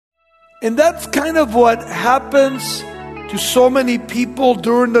And that's kind of what happens to so many people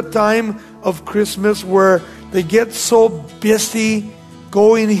during the time of Christmas, where they get so busy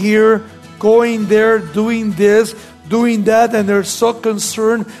going here, going there, doing this, doing that, and they're so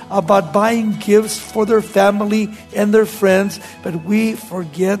concerned about buying gifts for their family and their friends, but we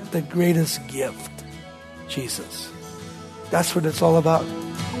forget the greatest gift, Jesus. That's what it's all about.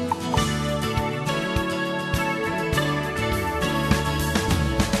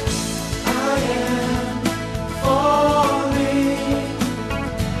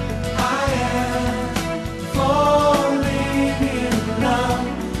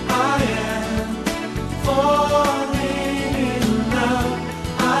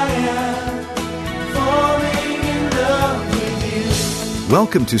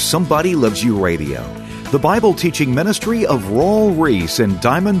 Welcome to Somebody Loves You Radio, the Bible teaching ministry of Raul Ries in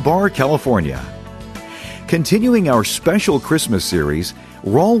Diamond Bar, California. Continuing our special Christmas series,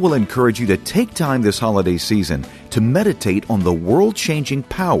 Raul will encourage you to take time this holiday season to meditate on the world-changing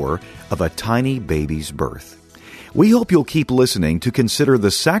power of a tiny baby's birth. We hope you'll keep listening to consider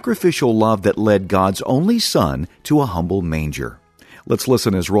the sacrificial love that led God's only Son to a humble manger. Let's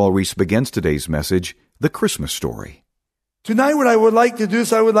listen as Raul Ries begins today's message, The Christmas Story. Tonight what I would like to do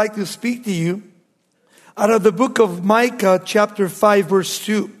is I would like to speak to you out of the book of Micah, chapter 5, verse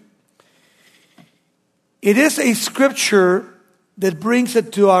 2. It is a scripture that brings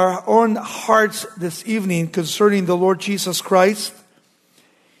it to our own hearts this evening concerning the Lord Jesus Christ.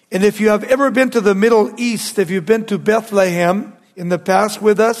 And if you have ever been to the Middle East, if you've been to Bethlehem in the past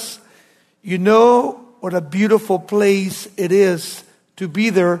with us, you know what a beautiful place it is to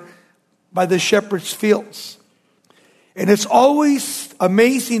be there by the shepherd's fields. And it's always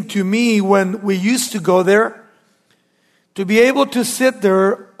amazing to me when we used to go there, to be able to sit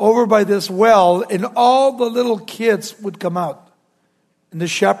there over by this well, and all the little kids would come out, and the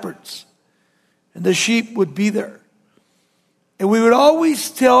shepherds, and the sheep would be there. And we would always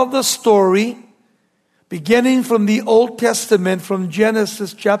tell the story, beginning from the Old Testament, from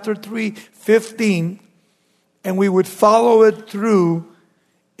Genesis chapter 3:15, and we would follow it through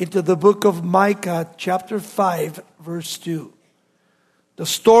into the book of Micah, chapter 5, verse 2. The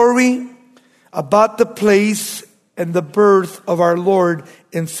story about the place and the birth of our Lord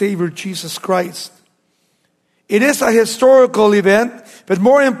and Savior Jesus Christ. It is a historical event, but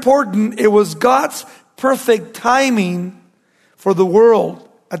more important, it was God's perfect timing for the world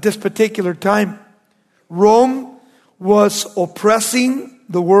at this particular time. Rome was oppressing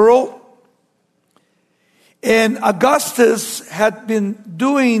the world, and Augustus had been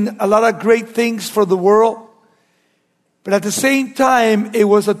doing a lot of great things for the world. But at the same time, it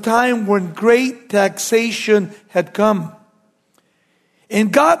was a time when great taxation had come.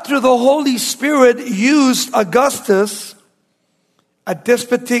 And God, through the Holy Spirit, used Augustus at this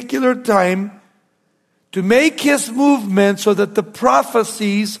particular time to make his movement so that the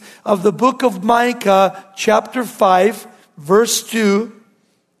prophecies of the book of Micah, chapter 5, verse 2,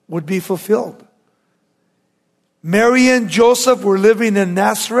 would be fulfilled. Mary and Joseph were living in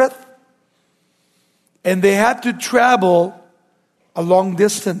Nazareth, and they had to travel a long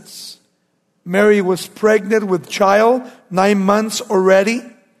distance. Mary was pregnant with child, 9 months already.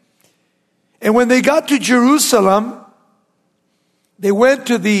 And when they got to Jerusalem, they went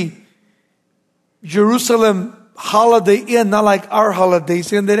to the Jerusalem Holiday Inn, not like our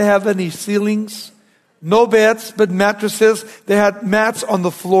Holidays Inn. They didn't have any ceilings, no beds, but mattresses. They had mats on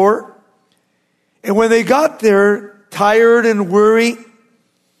the floor. And when they got there, tired and weary,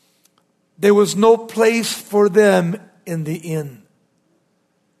 there was no place for them in the inn.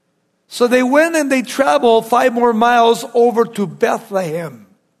 So they went and they traveled 5 more miles over to Bethlehem,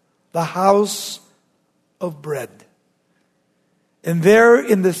 the house of bread. And there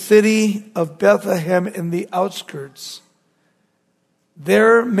in the city of Bethlehem, in the outskirts,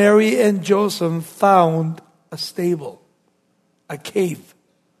 there Mary and Joseph found a stable, a cave,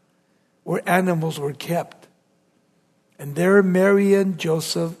 where animals were kept. And there Mary and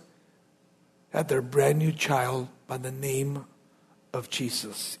Joseph had their brand new child by the name of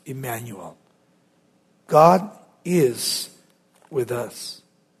Jesus, Emmanuel. God is with us.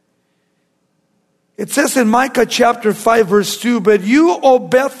 It says in Micah chapter 5 verse 2, "But you, O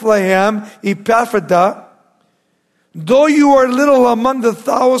Bethlehem Ephrathah, though you are little among the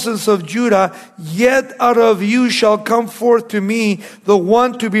thousands of Judah, yet out of you shall come forth to me the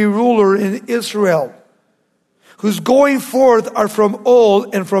one to be ruler in Israel, whose going forth are from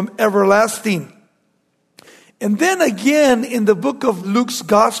old and from everlasting." And then again in the book of Luke's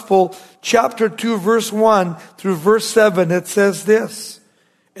Gospel, chapter 2, verse 1 through verse 7, it says this,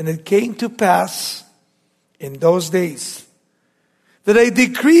 "And it came to pass in those days that a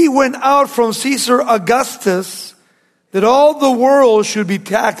decree went out from Caesar Augustus that all the world should be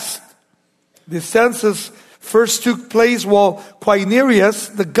taxed. The census first took place while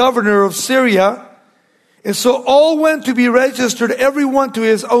Quirinius, the governor of Syria, and so all went to be registered, everyone to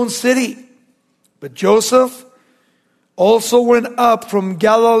his own city. But Joseph also went up from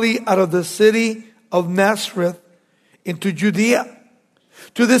Galilee out of the city of Nazareth into Judea,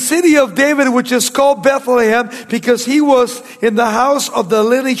 to the city of David, which is called Bethlehem, because he was in the house of the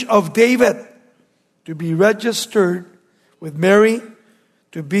lineage of David, to be registered with Mary,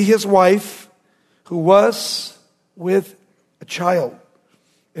 to be his wife, who was with a child.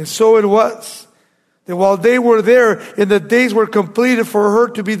 And so it was that while they were there and the days were completed for her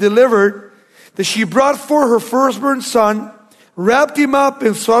to be delivered, that she brought forth her firstborn son, wrapped him up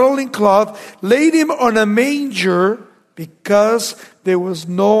in swaddling cloth, laid him on a manger, because there was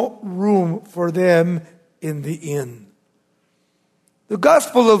no room for them in the inn. The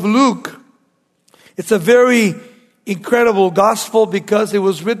Gospel of Luke, it's a very incredible gospel because it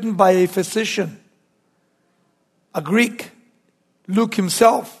was written by a physician, a Greek, Luke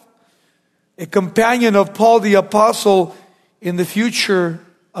himself, a companion of Paul the Apostle in the future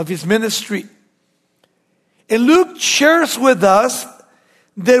of his ministry. And Luke shares with us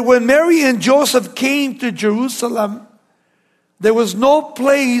that when Mary and Joseph came to Jerusalem, there was no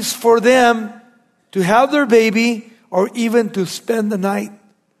place for them to have their baby or even to spend the night.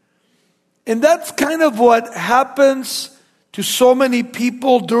 And that's kind of what happens to so many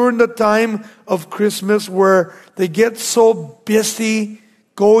people during the time of Christmas, where they get so busy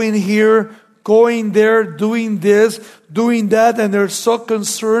going here, going there, doing this, doing that, and they're so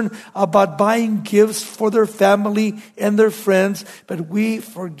concerned about buying gifts for their family and their friends, but we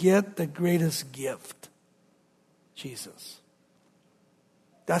forget the greatest gift, Jesus.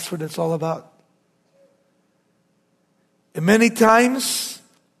 That's what it's all about. And many times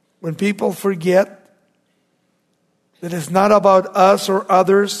when people forget that it's not about us or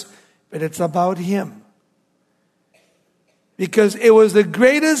others, but it's about Him. Because it was the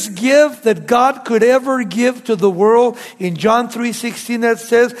greatest gift that God could ever give to the world. In John 3:16 that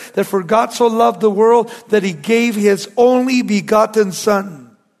says that for God so loved the world that He gave His only begotten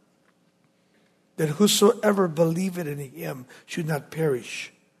Son, that whosoever believeth in Him should not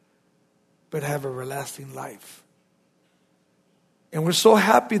perish, but have everlasting life. And we're so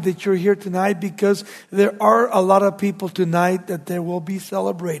happy that you're here tonight, because there are a lot of people tonight that they will be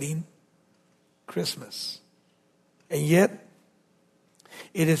celebrating Christmas. And yet,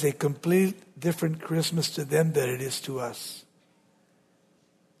 it is a complete different Christmas to them than it is to us.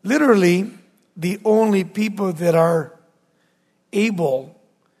 Literally, the only people that are able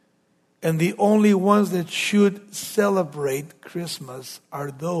and the only ones that should celebrate Christmas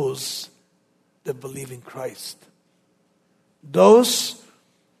are those that believe in Christ. Those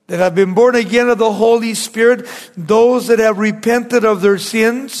that have been born again of the Holy Spirit, those that have repented of their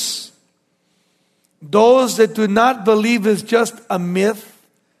sins, those that do not believe it's just a myth,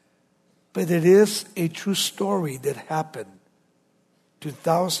 but it is a true story that happened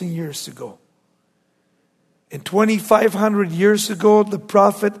 2,000 years ago. And 2,500 years ago, the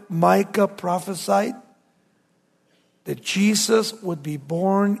prophet Micah prophesied that Jesus would be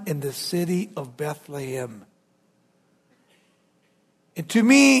born in the city of Bethlehem. And to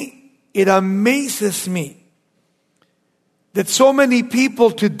me, it amazes me that so many people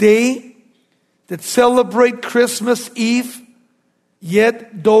today that celebrate Christmas Eve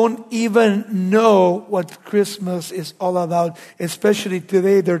yet don't even know what Christmas is all about. Especially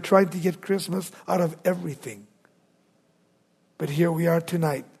today, they're trying to get Christmas out of everything. But here we are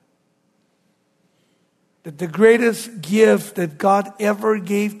tonight. That the greatest gift that God ever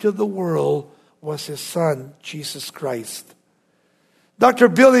gave to the world was His Son, Jesus Christ. Dr.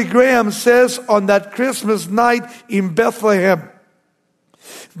 Billy Graham says on that Christmas night in Bethlehem,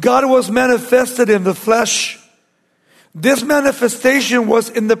 God was manifested in the flesh. This manifestation was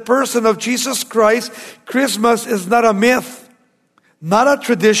in the person of Jesus Christ. Christmas is not a myth, not a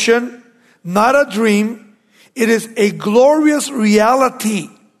tradition, not a dream. It is a glorious reality.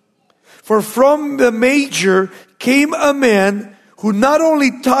 For from the manger came a man who not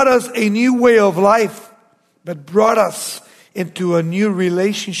only taught us a new way of life, but brought us into a new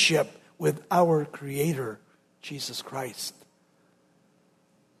relationship with our Creator, Jesus Christ.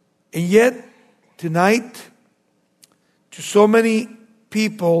 And yet, tonight, to so many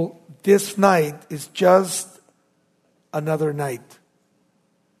people, this night is just another night.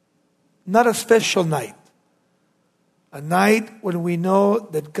 Not a special night. A night when we know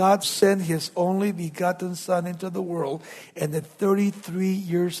that God sent His only begotten Son into the world, and that 33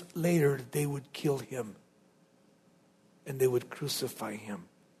 years later they would kill Him. and they would crucify him.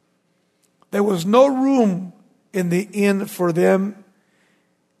 There was no room in the inn for them.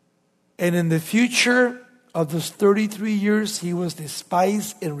 And in the future of those 33 years, he was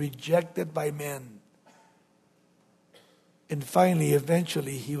despised and rejected by men. And finally,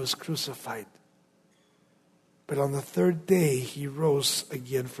 eventually, he was crucified. But on the third day, he rose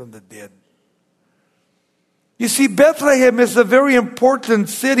again from the dead. You see, Bethlehem is a very important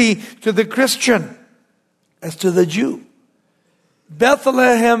city to the Christian as to the Jew.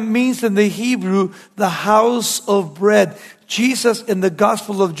 Bethlehem means in the Hebrew, the house of bread. Jesus in the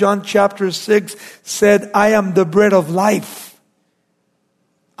Gospel of John chapter 6 said, I am the bread of life.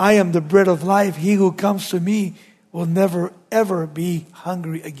 I am the bread of life. He who comes to me will never ever be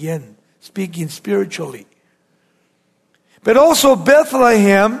hungry again. Speaking spiritually. But also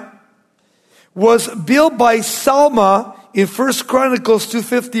Bethlehem was built by Salma in 1 Chronicles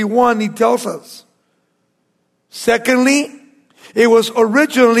 2:51, he tells us. Secondly, it was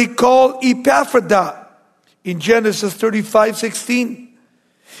originally called Epaphradah in Genesis 35:16.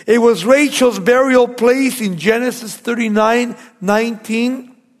 It was Rachel's burial place in Genesis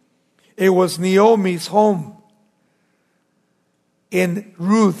 39:19. It was Naomi's home in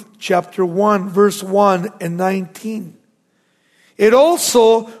Ruth chapter 1 verse 1 and 19. It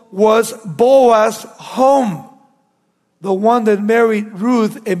also was Boaz's home, the one that married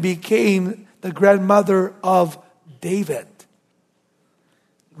Ruth and became the grandmother of David.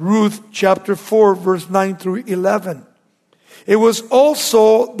 Ruth chapter 4 verse 9 through 11. It was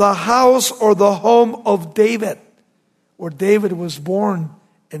also the house or the home of David, where David was born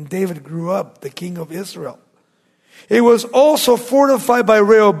and David grew up, the king of Israel. It was also fortified by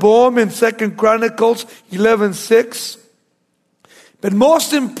Rehoboam in 2 Chronicles 11:6. But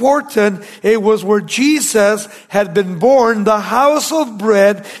most important, it was where Jesus had been born, the house of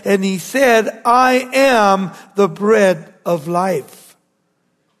bread, and he said, I am the bread of life.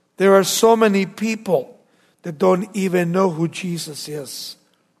 There are so many people that don't even know who Jesus is.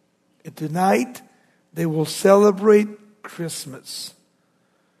 And tonight, they will celebrate Christmas.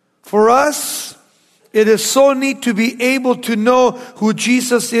 For us, it is so neat to be able to know who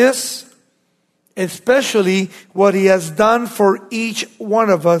Jesus is, especially what he has done for each one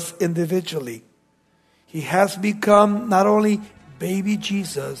of us individually. He has become not only baby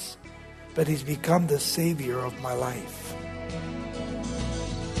Jesus, but he's become the Savior of my life.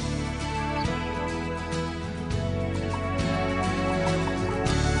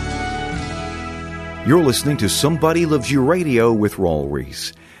 You're listening to Somebody Loves You Radio with Raul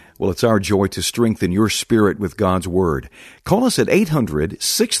Ries. Well, it's our joy to strengthen your spirit with God's Word. Call us at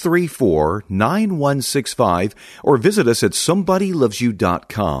 800-634-9165 or visit us at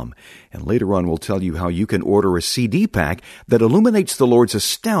somebodylovesyou.com. And later on, we'll tell you how you can order a CD pack that illuminates the Lord's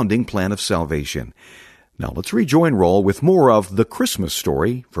astounding plan of salvation. Now, let's rejoin Raul with more of The Christmas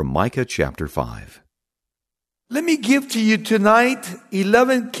Story from Micah chapter 5. Let me give to you tonight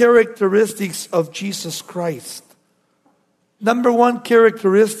 11 characteristics of Jesus Christ. Number one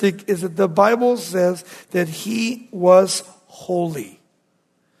characteristic is that the Bible says that he was holy.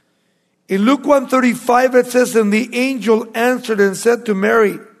 In Luke 1:35 it says, and the angel answered and said to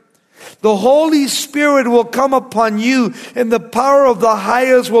Mary, the Holy Spirit will come upon you, and the power of the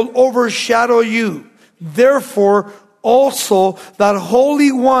highest will overshadow you. Therefore, also that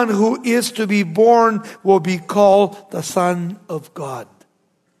Holy One who is to be born will be called the Son of God,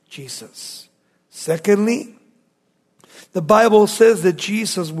 Jesus. Secondly, the Bible says that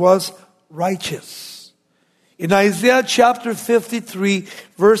Jesus was righteous. In Isaiah chapter 53,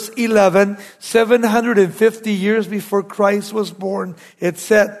 verse 11, 750 years before Christ was born, it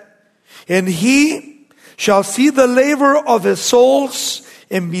said, and he shall see the labor of his souls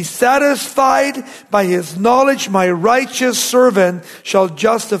and be satisfied by his knowledge. My righteous servant shall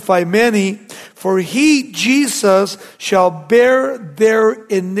justify many, for he, Jesus, shall bear their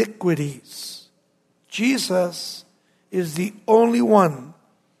iniquities. Jesus is the only one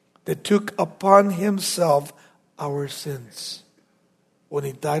that took upon himself our sins when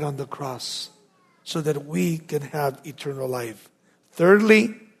he died on the cross so that we can have eternal life.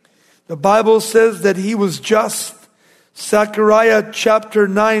 Thirdly, the Bible says that he was just. Zechariah chapter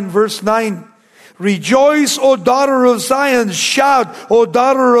 9 verse 9. Rejoice, O daughter of Zion. Shout, O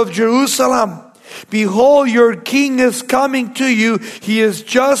daughter of Jerusalem. Behold, your king is coming to you. He is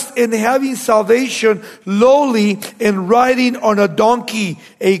just and having salvation, lowly and riding on a donkey,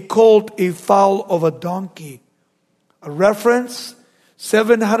 a colt, a foal of a donkey. A reference,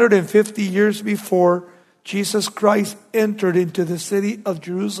 750 years before, Jesus Christ entered into the city of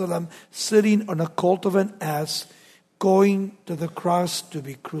Jerusalem, sitting on a colt of an ass, going to the cross to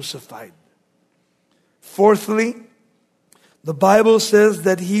be crucified. Fourthly, The Bible says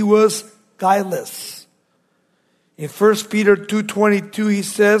that he was guileless. In 1 Peter 2:22 he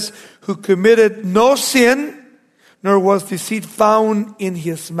says, who committed no sin, nor was deceit found in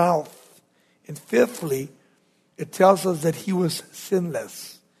his mouth. And fifthly, it tells us that he was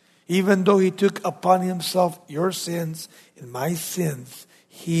sinless. Even though he took upon himself your sins and my sins,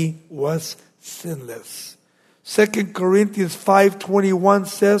 he was sinless. 2 Corinthians 5:21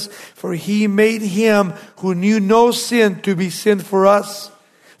 says, for he made him who knew no sin to be sin for us,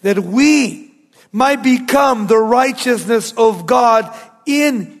 that we might become the righteousness of God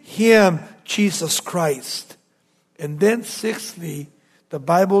in him, Jesus Christ. And then sixthly, the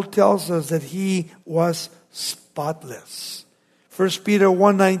Bible tells us that he was spotless. 1 Peter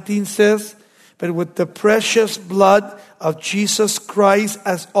 1:19 says, but with the precious blood of Jesus Christ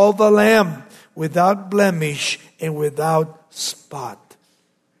as of a lamb, without blemish and without spot.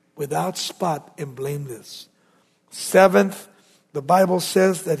 Without spot and blameless. Seventh, the Bible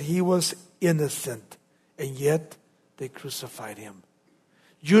says that he was innocent, and yet they crucified him.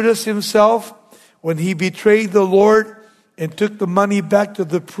 Judas himself, when he betrayed the Lord and took the money back to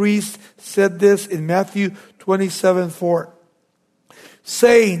the priest, said this in Matthew 27:4.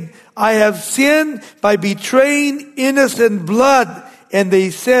 Saying, I have sinned by betraying innocent blood. And they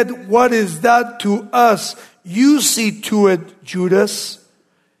said, what is that to us? You see to it, Judas.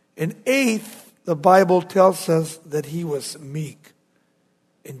 And eighth, the Bible tells us that he was meek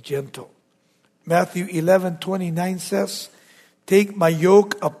and gentle. Matthew 11:29 says, take my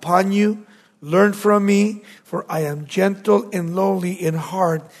yoke upon you, learn from me, for I am gentle and lowly in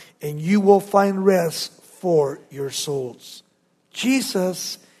heart, and you will find rest for your souls.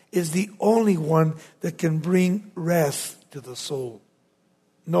 Jesus is the only one that can bring rest to the soul.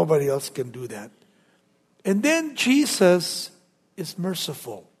 Nobody else can do that. And then Jesus is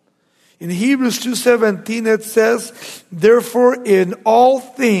merciful. In Hebrews 2:17 it says, therefore in all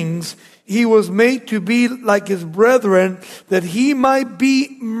things he was made to be like his brethren, that he might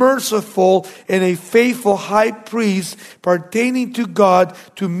be merciful and a faithful high priest, pertaining to God,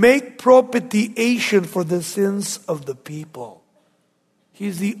 to make propitiation for the sins of the people.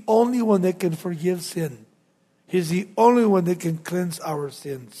 He's the only one that can forgive sin. He's the only one that can cleanse our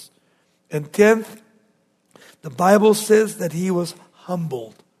sins. And 10th, the Bible says that he was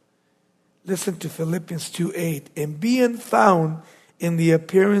humbled. Listen to Philippians 2:8. And being found in the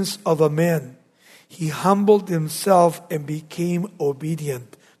appearance of a man, he humbled himself and became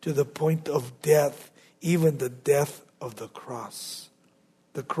obedient to the point of death, even the death of the cross.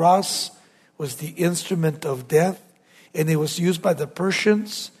 The cross was the instrument of death, and it was used by the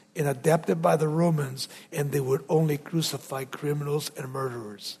Persians and adapted by the Romans, and they would only crucify criminals and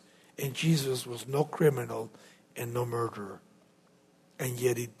murderers. And Jesus was no criminal and no murderer. And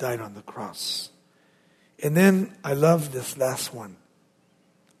yet he died on the cross. And then I love this last one.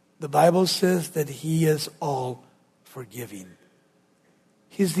 The Bible says that he is all forgiving.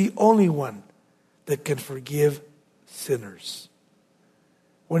 He's the only one that can forgive sinners.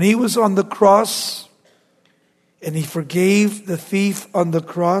 When he was on the cross, and he forgave the thief on the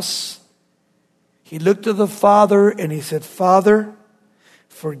cross, he looked to the Father and he said, Father,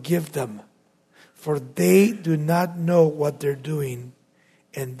 forgive them, for they do not know what they're doing.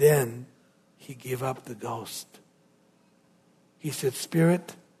 And then he gave up the ghost. He said,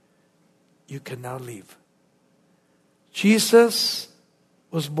 Spirit, you can now leave. Jesus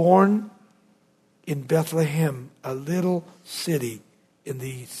was born in Bethlehem, a little city in the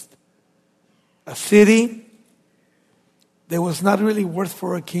east. A city that was not really worth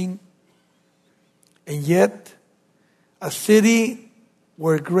for a king. And yet, a city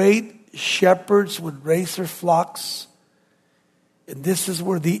where great shepherds would raise their flocks. And this is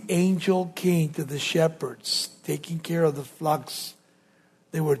where the angel came to the shepherds, taking care of the flocks.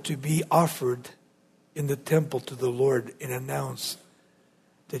 They were to be offered in the temple to the Lord and announce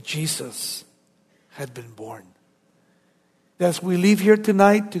that Jesus had been born. As we leave here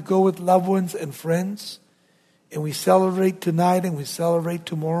tonight to go with loved ones and friends, and we celebrate tonight and we celebrate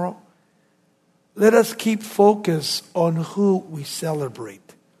tomorrow, let us keep focus on who we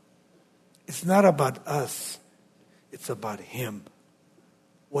celebrate. It's not about us. It's about him.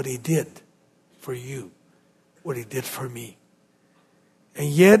 What he did for you. What he did for me. And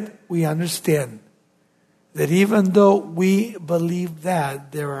yet we understand that even though we believe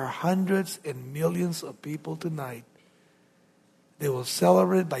that, there are hundreds and millions of people tonight. They will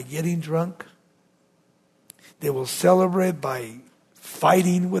celebrate by getting drunk. They will celebrate by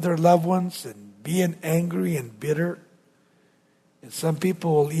fighting with their loved ones and being angry and bitter. And some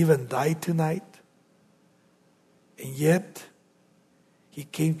people will even die tonight. And yet, he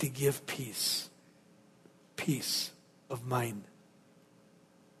came to give peace. Peace of mind,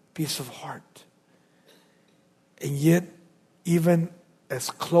 peace of heart. And yet, even as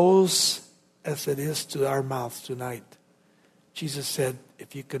close as it is to our mouths tonight, Jesus said,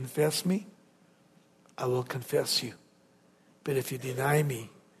 if you confess me, I will confess you. But if you deny me,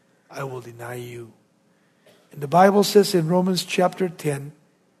 I will deny you. And the Bible says in Romans chapter 10,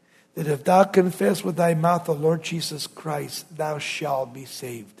 that if thou confess with thy mouth the Lord Jesus Christ, thou shalt be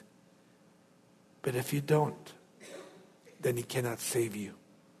saved. But if you don't, then he cannot save you.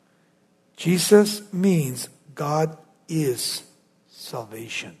 Jesus means God is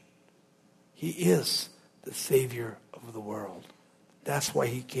salvation. He is the Savior of the world. That's why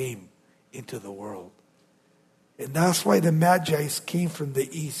he came into the world. And that's why the Magi came from the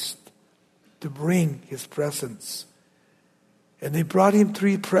east to bring his presence. And they brought him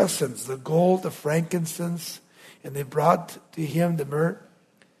 3 presents, the gold, the frankincense, and they brought to him the myrrh,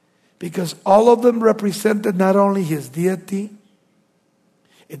 because all of them represented not only his deity,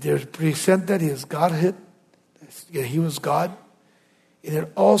 it represented his godhood, he was God, and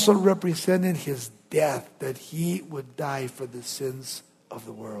it also represented his death, that he would die for the sins of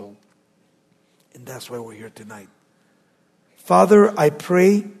the world. And that's why we're here tonight. Father, I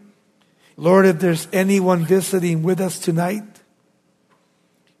pray, Lord, if there's anyone visiting with us tonight,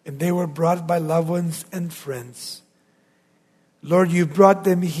 and they were brought by loved ones and friends, Lord, you brought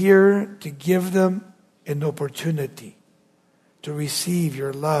them here to give them an opportunity to receive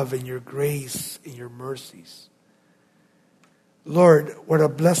your love and your grace and your mercies. Lord, what a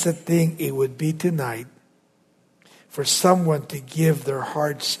blessed thing it would be tonight for someone to give their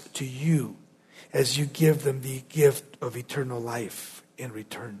hearts to you as you give them the gift of eternal life in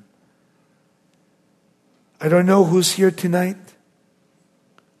return. I don't know who's here tonight,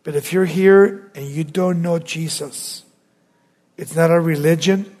 but if you're here and you don't know Jesus, it's not a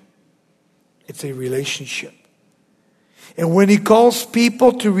religion, it's a relationship. And when he calls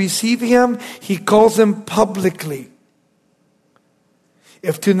people to receive him, he calls them publicly.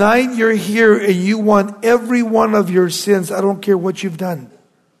 If tonight you're here and you want every one of your sins, I don't care what you've done,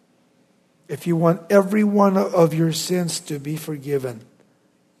 if you want every one of your sins to be forgiven,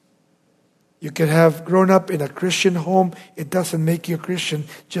 you could have grown up in a Christian home. It doesn't make you a Christian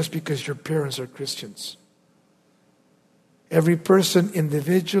just because your parents are Christians. Every person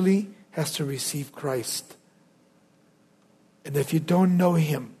individually has to receive Christ. And if you don't know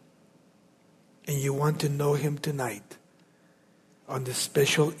him, and you want to know him tonight, on this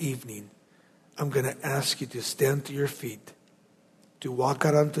special evening, I'm going to ask you to stand to your feet, to walk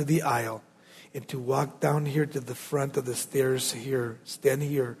out onto the aisle, and to walk down here to the front of the stairs here. Stand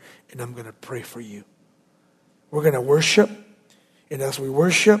here, and I'm going to pray for you. We're going to worship, and as we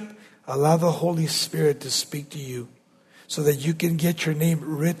worship, allow the Holy Spirit to speak to you so that you can get your name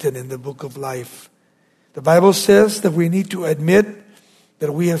written in the book of life. The Bible says that we need to admit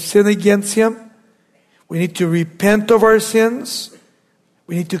that we have sinned against him. We need to repent of our sins.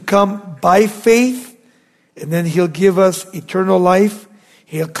 We need to come by faith, and then he'll give us eternal life.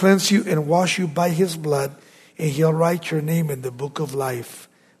 He'll cleanse you and wash you by his blood, and he'll write your name in the book of life,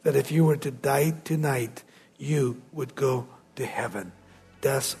 that if you were to die tonight, you would go to heaven.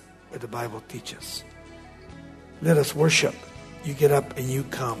 That's what the Bible teaches. Let us worship. You get up and you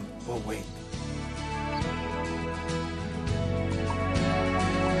come. We'll wait.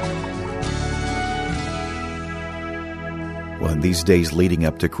 Well, in these days leading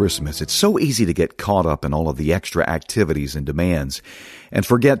up to Christmas, it's so easy to get caught up in all of the extra activities and demands and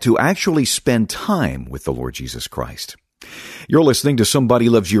forget to actually spend time with the Lord Jesus Christ. You're listening to Somebody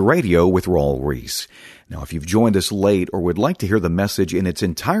Loves You Radio with Raul Ries. Now, if you've joined us late or would like to hear the message in its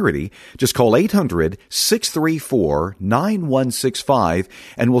entirety, just call 800-634-9165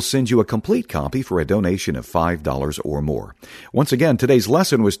 and we'll send you a complete copy for a donation of $5 or more. Once again, today's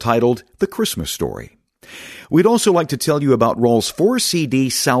lesson was titled The Christmas Story. We'd also like to tell you about Raul's 4-CD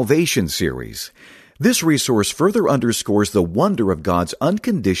Salvation series. This resource further underscores the wonder of God's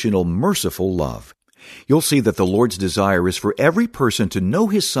unconditional, merciful love. You'll see that the Lord's desire is for every person to know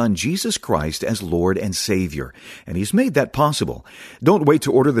His Son, Jesus Christ, as Lord and Savior, and He's made that possible. Don't wait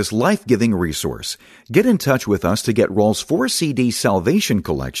to order this life-giving resource. Get in touch with us to get Raul's 4-CD Salvation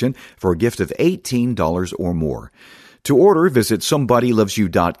collection for a gift of $18 or more. To order, visit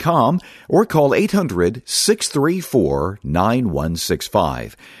SomebodyLovesYou.com or call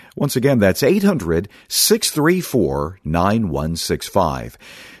 800-634-9165. Once again, that's 800-634-9165.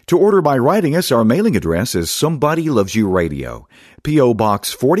 To order by writing us, our mailing address is Somebody Loves You Radio, P.O.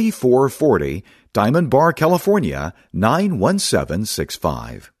 Box 4440, Diamond Bar, California,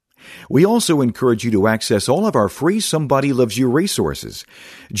 91765. We also encourage you to access all of our free Somebody Loves You resources.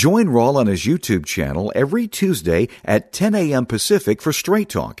 Join Raul on his YouTube channel every Tuesday at 10 a.m. Pacific for Straight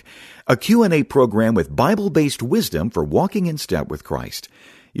Talk, a Q&A program with Bible-based wisdom for walking in step with Christ.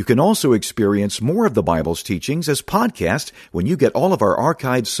 You can also experience more of the Bible's teachings as podcasts when you get all of our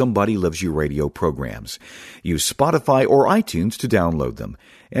archived Somebody Loves You radio programs. Use Spotify or iTunes to download them.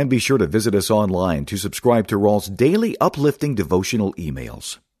 And be sure to visit us online to subscribe to Raul's daily uplifting devotional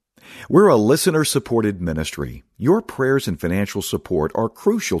emails. We're a listener-supported ministry. Your prayers and financial support are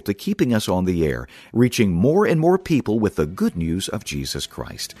crucial to keeping us on the air, reaching more and more people with the good news of Jesus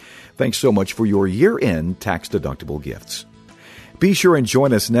Christ. Thanks so much for your year-end tax-deductible gifts. Be sure and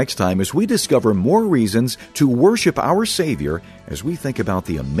join us next time as we discover more reasons to worship our Savior as we think about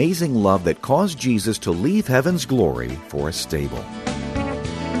the amazing love that caused Jesus to leave heaven's glory for a stable.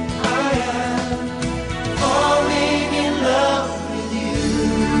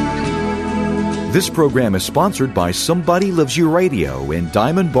 This program is sponsored by Somebody Loves You Radio in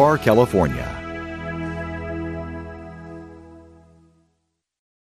Diamond Bar, California.